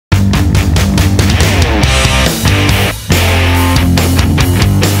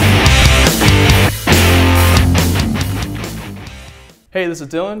Hey, this is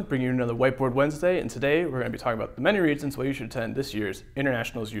Dylan, bringing you another Whiteboard Wednesday, and today we're going to be talking about the many reasons why you should attend this year's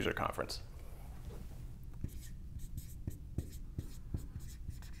International Users Conference.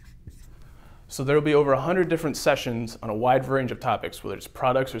 So there will be over 100 different sessions on a wide range of topics, whether it's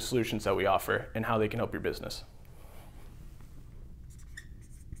products or solutions that we offer and how they can help your business.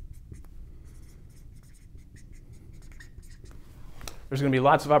 There's going to be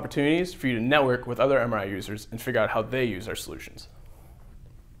lots of opportunities for you to network with other MRI users and figure out how they use our solutions.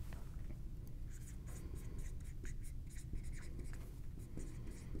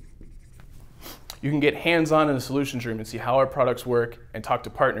 You can get hands-on in the solutions room and see how our products work and talk to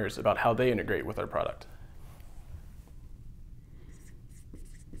partners about how they integrate with our product.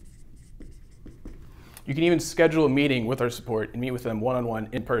 You can even schedule a meeting with our support and meet with them one-on-one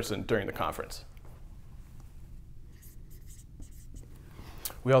in person during the conference.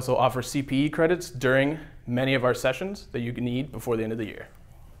 We also offer CPE credits during many of our sessions that you can need before the end of the year.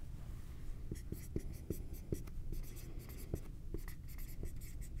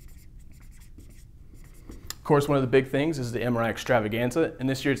 Of course, one of the big things is the MRI extravaganza, and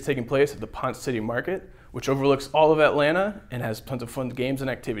this year it's taking place at the Ponce City Market, which overlooks all of Atlanta and has tons of fun games and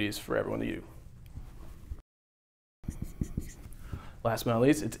activities for everyone to do. Last but not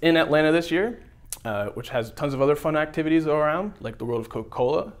least, it's in Atlanta this year, which has tons of other fun activities around, like the World of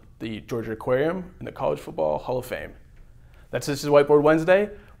Coca-Cola, the Georgia Aquarium, and the College Football Hall of Fame. This is Whiteboard Wednesday.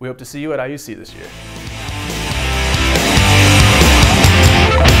 We hope to see you at IUC this year.